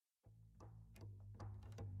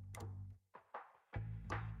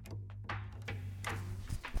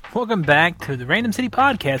Welcome back to the Random City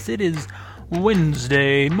Podcast. It is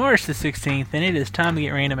Wednesday, March the 16th, and it is time to get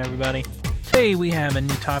random, everybody. Today we have a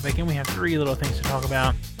new topic, and we have three little things to talk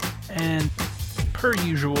about. And per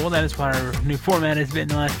usual, that is what our new format has been in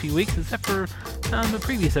the last few weeks, except for the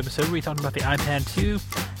previous episode where we talked about the iPad 2,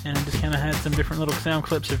 and I just kind of had some different little sound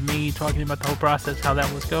clips of me talking about the whole process, how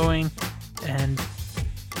that was going, and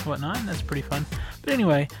whatnot, and that's pretty fun. But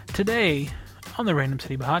anyway, today on the Random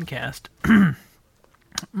City Podcast,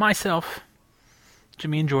 myself,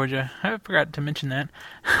 Jimmy in Georgia, I forgot to mention that,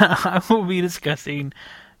 I will be discussing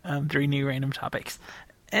three new random topics.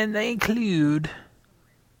 And they include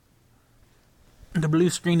the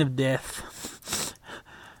blue screen of death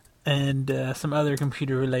and some other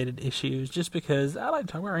computer-related issues, just because I like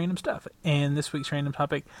to talk about random stuff. And this week's random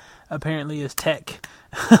topic apparently is tech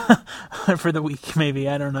for the week, maybe.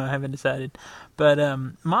 I don't know. I haven't decided. But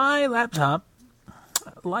my laptop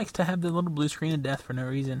likes to have the little blue screen of death for no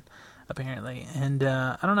reason, apparently. And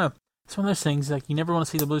I don't know. It's one of those things, like, you never want to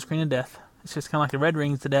see the blue screen of death. It's just kind of like the red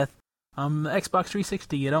rings to death on the Xbox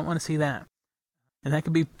 360. You don't want to see that. And that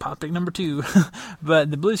could be topic number 2. But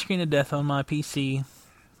the blue screen of death on my PC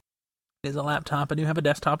is a laptop. I do have a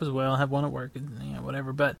desktop as well. I have one at work,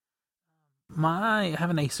 whatever. But I have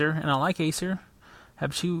an Acer, and I like Acer. I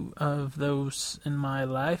have 2 of those in my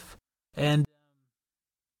life. And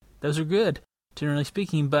those are good, generally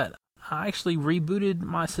speaking, but I actually rebooted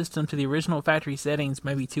my system to the original factory settings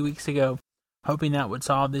maybe 2 weeks ago, hoping that would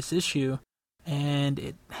solve this issue, and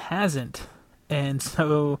it hasn't, and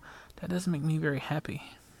so that doesn't make me very happy,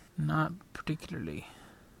 not particularly.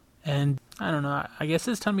 And I don't know, I guess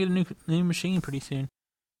it's time to get a new machine pretty soon.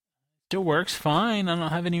 Still works fine. I don't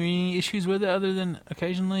have any issues with it other than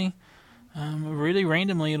occasionally, really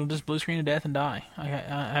randomly, it'll just blue screen to death and die. I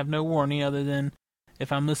have no warning other than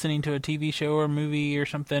if I'm listening to a TV show or a movie or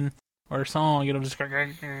something, or a song, it'll just go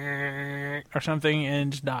or something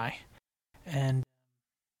and just die. And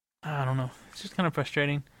I don't know. It's just kind of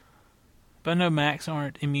frustrating. But I know Macs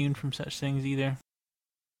aren't immune from such things either.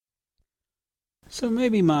 So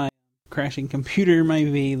maybe my crashing computer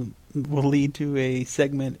will lead to a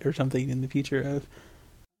segment or something in the future of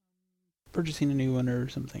purchasing a new one or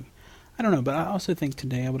something. I don't know, but I also think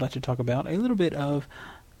today I would like to talk about a little bit of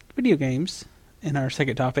video games in our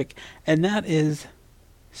second topic, and that is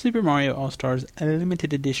Super Mario All-Stars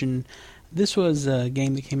Limited Edition. This was a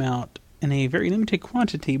game that came out in a very limited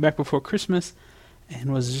quantity back before Christmas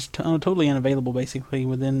and was just totally unavailable basically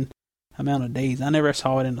within amount of days. I never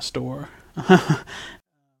saw it in a store. I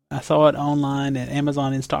saw it online at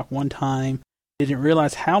Amazon in stock one time. Didn't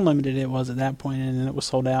realize how limited it was at that point, and then it was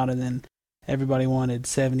sold out, and then everybody wanted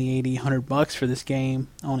 $70, $80, $100 for this game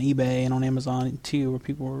on eBay and on Amazon too, where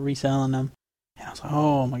people were reselling them. And I was like,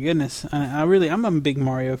 oh my goodness. I'm a big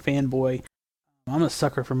Mario fanboy. I'm a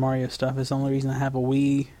sucker for Mario stuff. It's the only reason I have a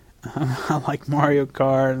Wii. I like Mario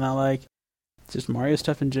Kart, and I like just Mario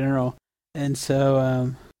stuff in general. And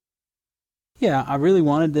so, I really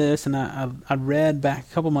wanted this, and I read back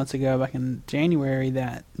a couple months ago, back in January,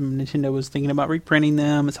 that Nintendo was thinking about reprinting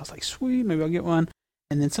them. And so I was like, sweet, maybe I'll get one.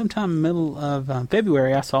 And then sometime in the middle of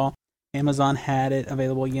February, I saw Amazon had it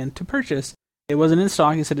available again to purchase. It wasn't in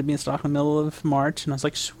stock. It said it'd be in stock in the middle of March. And I was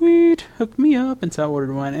like, sweet, hook me up. And so I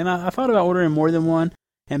ordered one. And I thought about ordering more than one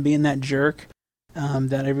and being that jerk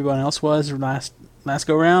that everyone else was last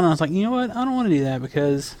go around. I was like, you know what? I don't want to do that,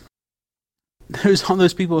 because there's all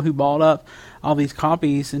those people who bought up all these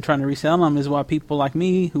copies and trying to resell them is why people like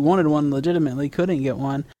me who wanted one legitimately couldn't get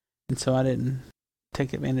one. And so I didn't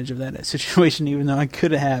take advantage of that situation, even though I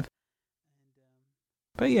could have.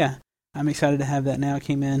 But yeah, I'm excited to have that now. It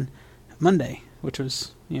came in Monday, which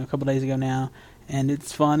was a couple days ago now, and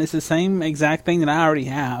it's fun. It's the same exact thing that I already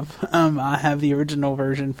have. I have the original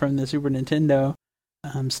version from the Super Nintendo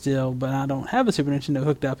still, but I don't have a Super Nintendo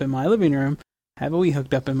hooked up in my living room. I have a Wii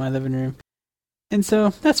hooked up in my living room, and so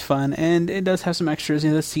that's fun. And it does have some extras,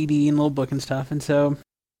 the CD and little book and stuff. And so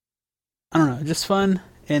I don't know, just fun.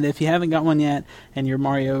 And if you haven't got one yet, and you're a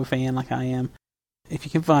Mario fan like I am, if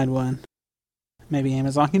you can find one, maybe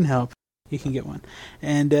Amazon can help. You can get one.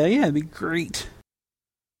 And it'd be great.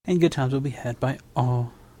 And good times will be had by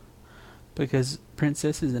all, because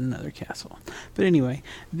Princess is in another castle. But anyway,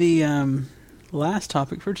 the last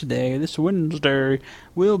topic for today, this Wednesday,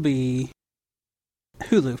 will be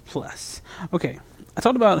Hulu Plus. Okay, I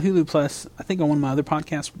talked about Hulu Plus, I think on one of my other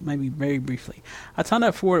podcasts, maybe very briefly. I signed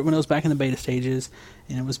up for it when it was back in the beta stages,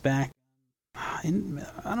 and it was back in,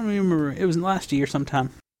 I don't remember, it was last year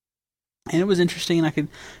sometime. And it was interesting. I could,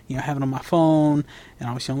 have it on my phone and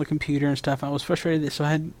obviously on the computer and stuff. I was frustrated, so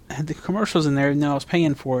I had the commercials in there, even though I was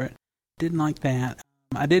paying for it. Didn't like that.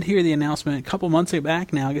 I did hear the announcement a couple months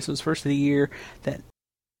back now, I guess it was first of the year, that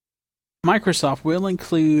Microsoft will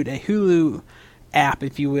include a Hulu app,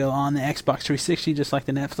 if you will, on the Xbox 360, just like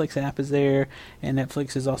the Netflix app is there, and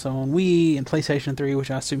Netflix is also on Wii and PlayStation 3,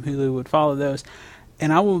 which I assume Hulu would follow those.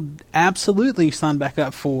 And I will absolutely sign back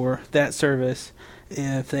up for that service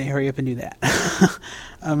if they hurry up and do that.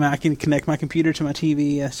 I can connect my computer to my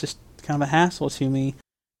TV. That's just kind of a hassle to me.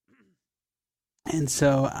 And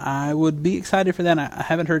so I would be excited for that. I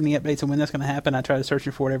haven't heard any updates on when that's going to happen. I try to search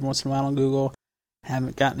for it every once in a while on Google.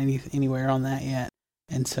 Haven't gotten anywhere on that yet.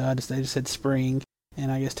 And so they just said spring.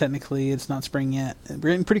 And I guess technically it's not spring yet. We're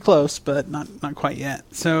getting pretty close, but not quite yet.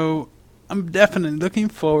 So I'm definitely looking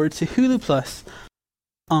forward to Hulu Plus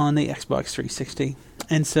on the Xbox 360.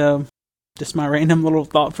 And so just my random little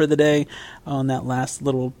thought for the day on that last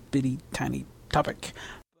little bitty tiny topic.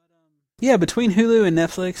 Yeah, between Hulu and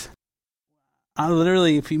Netflix, I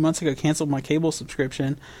literally a few months ago canceled my cable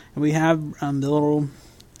subscription, and we have the little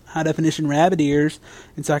high definition rabbit ears,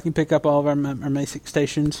 and so I can pick up all of our basic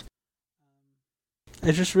stations.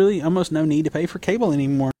 There's just really almost no need to pay for cable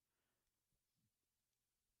anymore.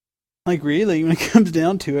 Like really, when it comes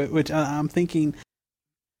down to it, which I'm thinking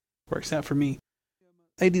works out for me.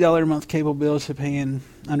 $80 a month cable bill to paying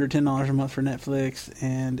under $10 a month for Netflix,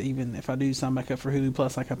 and even if I do sign back up for Hulu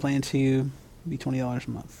Plus like I plan to, be $20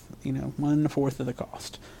 a month. 1/4 of the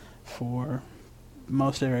cost for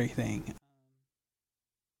most of everything.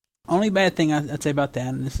 Only bad thing I'd say about that,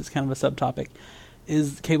 and this is kind of a subtopic,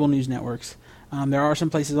 is cable news networks. There are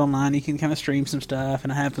some places online you can kind of stream some stuff,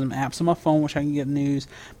 and I have some apps on my phone which I can get news,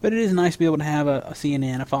 but it is nice to be able to have a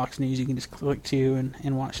CNN, a Fox News you can just click to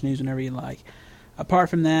and watch news whenever you like.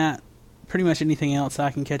 Apart from that, pretty much anything else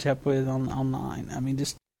I can catch up with online. I mean,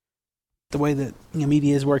 just the way that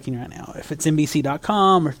media is working right now. If it's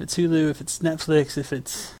NBC.com, or if it's Hulu, if it's Netflix, if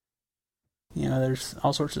it's, there's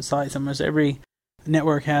all sorts of sites. Almost every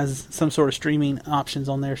network has some sort of streaming options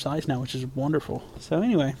on their sites now, which is wonderful. So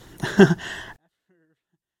anyway,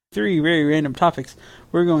 3 very random topics.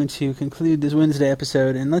 We're going to conclude this Wednesday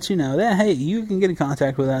episode and let you know that, hey, you can get in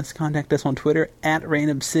contact with us. Contact us on Twitter at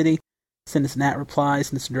Random City. Send us an @reply,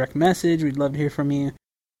 send us a direct message. We'd love to hear from you.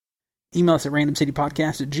 Email us at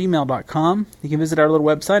randomcitypodcast@gmail.com. You can visit our little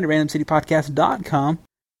website at randomcitypodcast.com.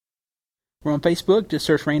 We're on Facebook. Just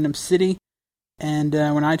search Random City. And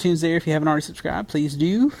we're on iTunes there. If you haven't already subscribed, please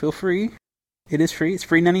do. Feel free. It is free. It's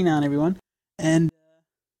free $99, everyone. And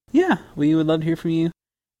yeah, we would love to hear from you.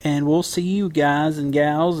 And we'll see you guys and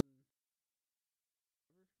gals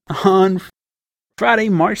on Friday,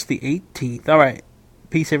 March the 18th. All right.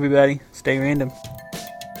 Peace, everybody. Stay random.